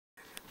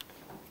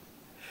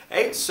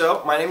Hey,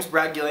 so my name is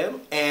Brad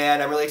Gilliam,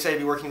 and I'm really excited to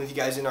be working with you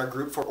guys in our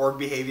group for org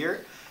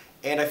behavior.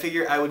 And I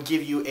figured I would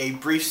give you a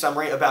brief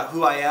summary about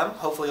who I am.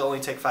 Hopefully it'll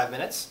only take 5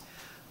 minutes.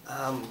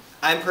 I'm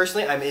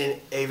in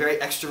a very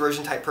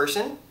extroversion type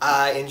person.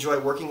 I enjoy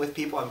working with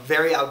people. I'm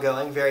very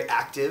outgoing, very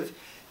active,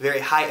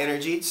 very high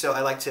energy, so I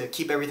like to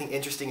keep everything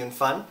interesting and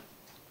fun.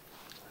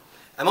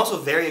 I'm also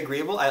very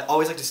agreeable. I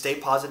always like to stay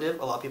positive.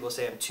 A lot of people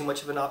say I'm too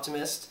much of an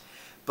optimist,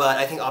 but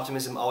I think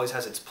optimism always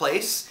has its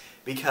place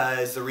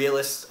because the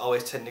realists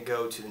always tend to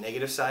go to the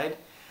negative side.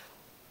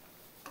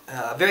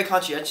 Very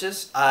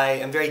conscientious. I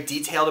am very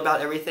detailed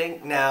about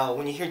everything. Now,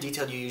 when you hear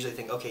detailed, you usually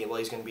think, okay, well,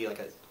 he's going to be like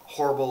a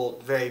horrible,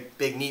 very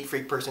big, neat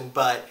freak person,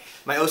 but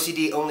my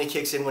OCD only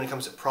kicks in when it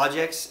comes to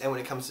projects and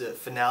when it comes to the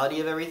finality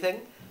of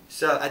everything.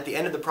 So at the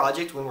end of the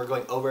project, when we're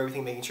going over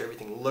everything, making sure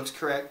everything looks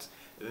correct,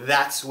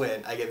 that's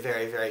when I get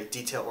very, very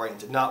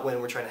detail-oriented, not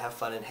when we're trying to have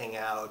fun and hang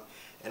out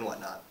and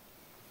whatnot.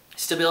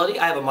 Stability,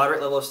 I have a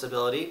moderate level of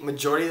stability.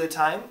 Majority of the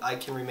time, I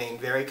can remain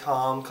very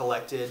calm,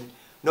 collected,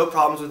 no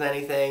problems with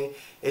anything.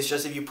 It's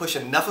just if you push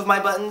enough of my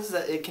buttons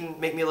that it can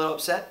make me a little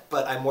upset,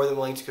 but I'm more than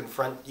willing to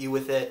confront you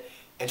with it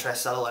and try to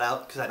settle it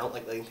out because I don't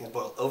like letting things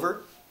boil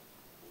over.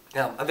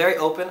 I'm very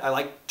open. I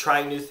like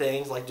trying new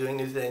things, like doing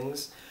new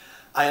things.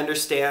 I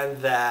understand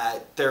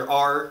that there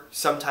are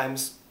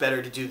sometimes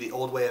better to do the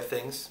old way of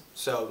things,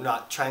 so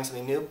not trying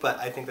something new, but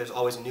I think there's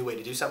always a new way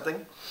to do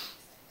something.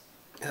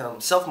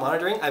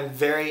 Self-monitoring, I've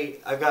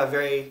got a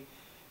very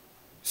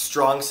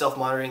strong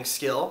self-monitoring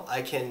skill.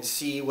 I can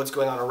see what's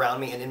going on around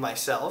me and in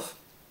myself.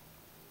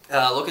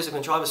 Locus of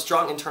control, I have a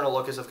strong internal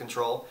locus of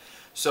control,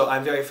 so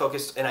I'm very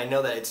focused and I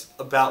know that it's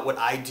about what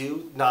I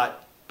do,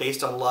 not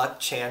based on luck,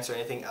 chance, or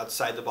anything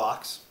outside the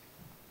box.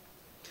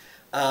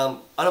 On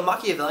a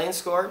Machiavellian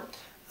score,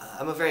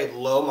 I'm a very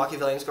low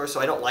Machiavellian score, so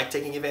I don't like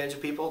taking advantage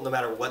of people, no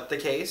matter what the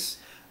case.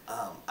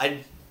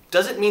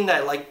 Doesn't mean that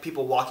I like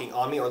people walking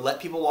on me or let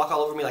people walk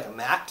all over me like a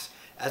mat,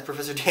 as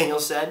Professor Daniel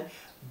said,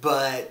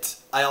 but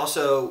I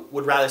also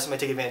would rather somebody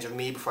take advantage of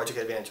me before I took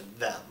advantage of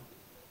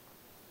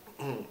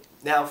them.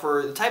 Now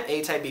for the type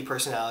A, type B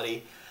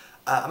personality,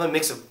 I'm a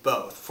mix of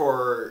both.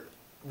 For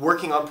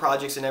working on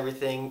projects and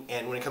everything,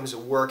 and when it comes to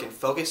work and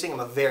focusing,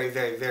 I'm a very,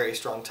 very, very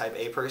strong type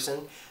A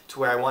person, to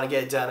where I want to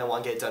get it done, I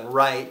want to get it done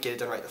right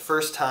the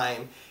first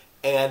time,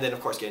 and then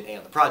of course get an A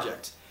on the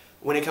project.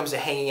 When it comes to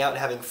hanging out and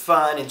having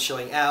fun and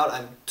chilling out,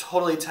 I'm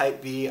totally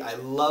type B. I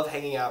love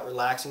hanging out,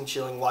 relaxing,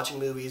 chilling, watching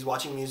movies,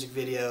 watching music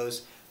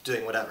videos,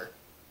 doing whatever.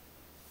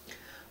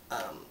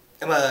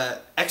 I'm an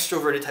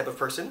extroverted type of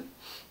person.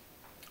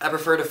 I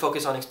prefer to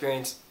focus on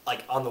experience,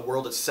 like on the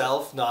world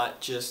itself, not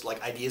just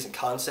like ideas and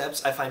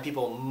concepts. I find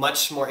people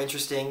much more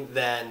interesting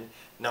than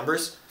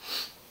numbers.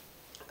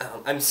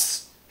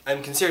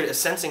 I'm considered a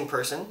sensing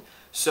person,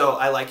 so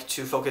I like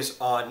to focus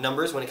on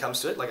numbers when it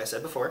comes to it, like I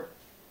said before.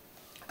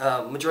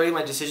 Majority of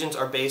my decisions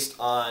are based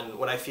on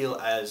what I feel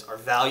as our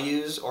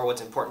values or what's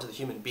important to the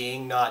human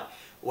being, not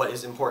what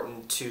is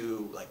important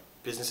to like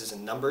businesses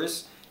and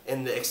numbers,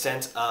 in the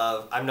extent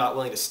of I'm not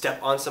willing to step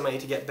on somebody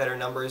to get better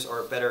numbers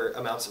or better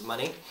amounts of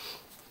money.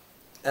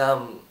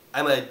 I'm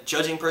a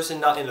judging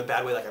person, not in a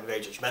bad way like I'm very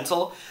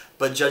judgmental,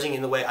 but judging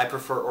in the way I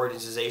prefer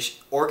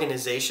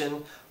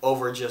organization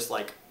over just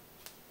like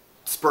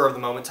spur of the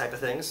moment type of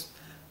things.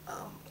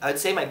 I'd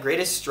say my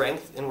greatest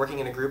strength in working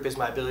in a group is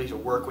my ability to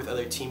work with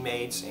other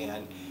teammates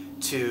and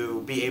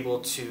to be able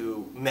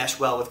to mesh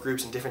well with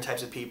groups and different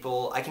types of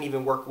people. I can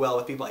even work well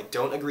with people I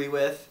don't agree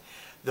with,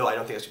 though I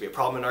don't think that's going to be a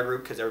problem in our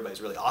group because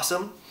everybody's really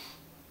awesome.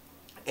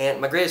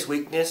 And my greatest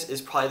weakness is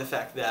probably the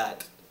fact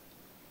that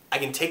I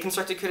can take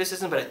constructive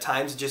criticism, but at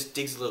times it just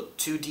digs a little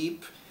too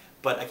deep,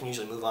 but I can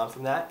usually move on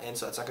from that, and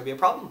so that's not going to be a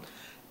problem.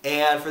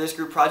 And for this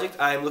group project,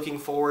 I'm looking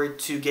forward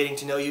to getting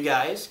to know you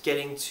guys,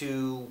 getting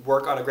to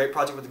work on a great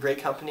project with a great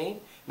company,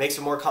 make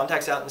some more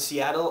contacts out in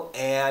Seattle,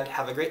 and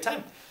have a great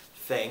time.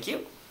 Thank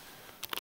you.